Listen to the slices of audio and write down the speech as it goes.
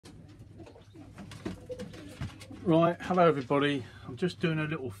Right, hello everybody. I'm just doing a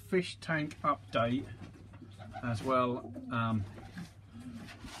little fish tank update as well. I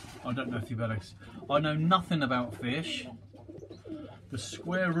don't know if you better. I know nothing about fish. The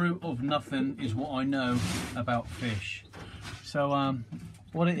square root of nothing is what I know about fish. So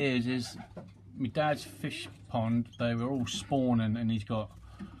what it is my dad's fish pond, they were all spawning, and he's got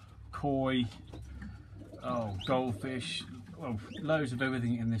koi, goldfish, well, loads of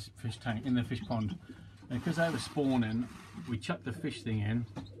everything in this fish tank, in the fish pond. And because they were spawning, we chucked the fish thing in,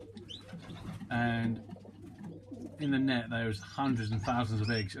 and in the net there was hundreds and thousands of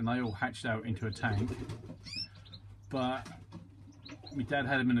eggs, and they all hatched out into a tank. But my dad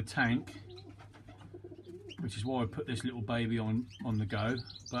had them in a tank, which is why I put this little baby on the go.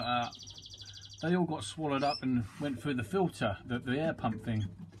 But they all got swallowed up and went through the filter, the air pump thing.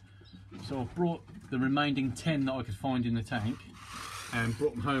 So I brought the remaining 10 that I could find in the tank and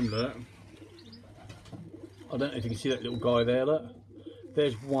brought them home. Look, I don't know if you can see that little guy there. Look,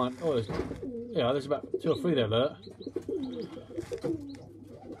 there's one. Oh, there's about 2 or 3 there. Look,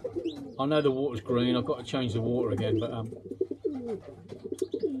 I know the water's green. I've got to change the water again,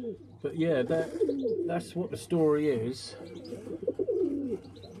 but yeah, that's what the story is.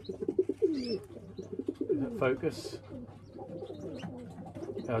 Does that focus?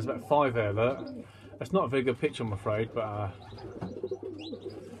 Yeah, there's about 5 there. Look, that's not a very good picture, I'm afraid, but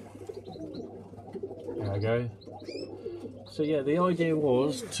there we go. So yeah, the idea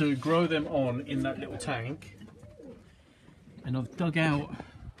was to grow them on in that little tank, and I've dug out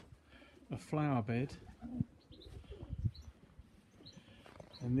a flower bed,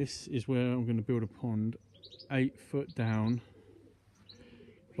 and this is where I'm going to build a pond 8 foot down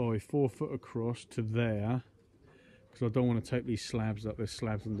by 4 foot across to there, because I don't want to take these slabs up. There's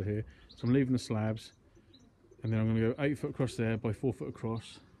slabs under here, so I'm leaving the slabs, and then I'm going to go 8 foot across there by 4 foot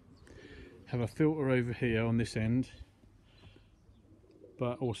across, have a filter over here on this end,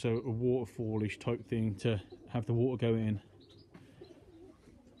 but also a waterfallish type thing to have the water go in.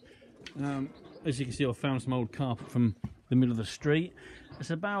 As you can see, I found some old carpet from the middle of the street. It's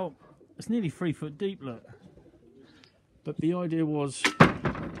nearly 3 foot deep, look. But the idea was to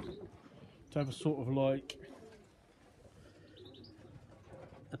have a sort of like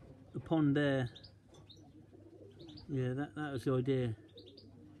a pond there. Yeah, that was the idea.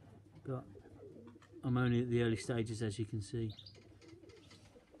 But I'm only at the early stages, as you can see.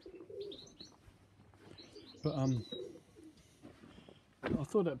 But I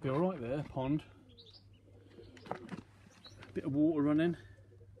thought that'd be alright there, pond. Bit of water running.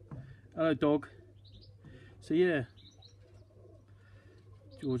 Hello, dog. So yeah,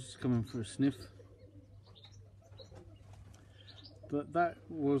 George is coming for a sniff. But that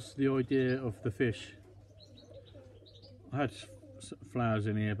was the idea of the fish. I had flowers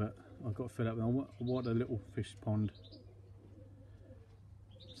in here, but I got fed up with them. I want a little fish pond.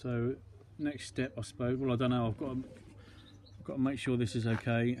 So next step, I suppose, well, I don't know, I've got to make sure this is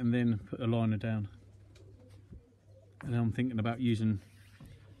okay, and then put a liner down. And I'm thinking about using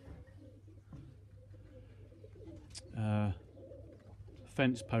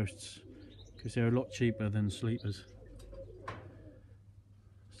fence posts, because they're a lot cheaper than sleepers.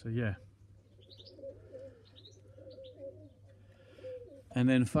 So yeah. And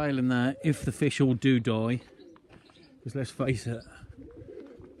then failing that, if the fish all do die, because let's face it,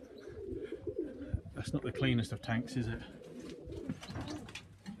 that's not the cleanest of tanks, is it?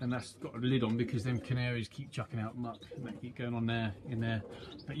 And that's got a lid on because them canaries keep chucking out muck and they keep going on there, in there.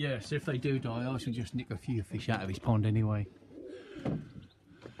 But yeah, so if they do die, I should just nick a few fish out of his pond anyway.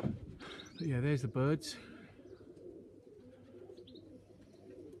 But yeah, there's the birds.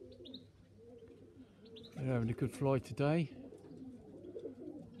 They're having a good fly today.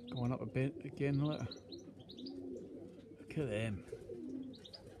 Going up a bit again, look. Look at them.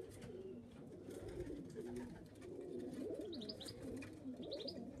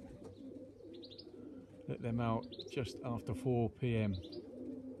 Let them out just after 4 PM.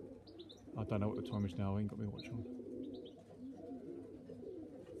 I don't know what the time is now, I ain't got my watch on.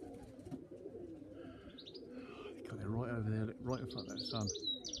 God, they're right over there, right in front of that sun.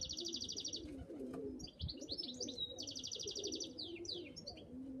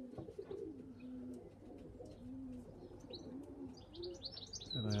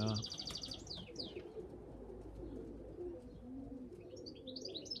 There they are.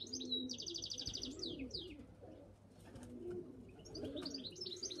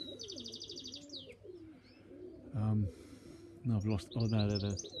 No, I've lost. Oh no, they're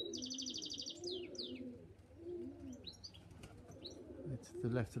there. It's to the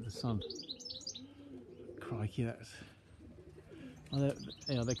left of the sun. Crikey, that's. Oh,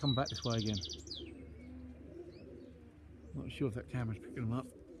 yeah, they come back this way again. Not sure if that camera's picking them up.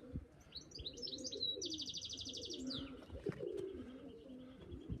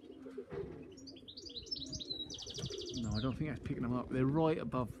 No, I don't think that's picking them up. They're right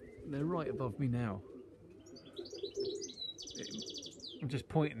above. They're right above me now. I'm just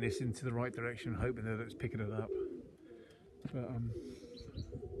pointing this into the right direction, hoping that it's picking it up. But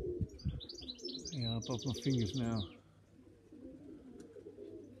yeah, above my fingers now.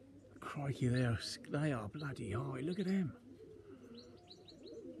 Crikey, they are bloody high. Look at them.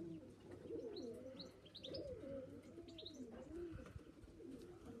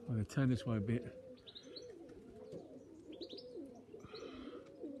 I'm going to turn this way a bit.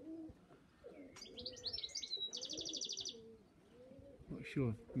 Not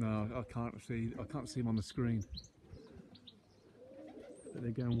sure. No, I can't see. I can't see them on the screen. But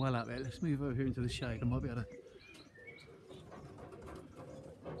they're going well out there. Let's move over here into the shade. I might be able to.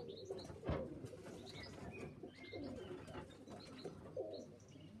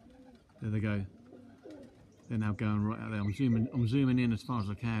 There they go. They're now going right out there. I'm zooming in as far as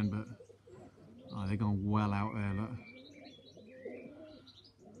I can, but oh, they're going well out there. Look.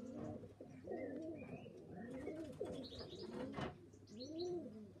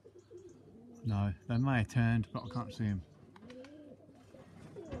 No, they may have turned, but I can't see them.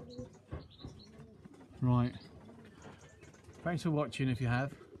 Right. Thanks for watching if you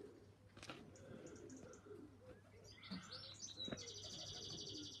have.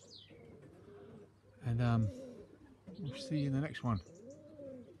 And we'll see you in the next one.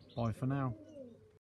 Bye for now.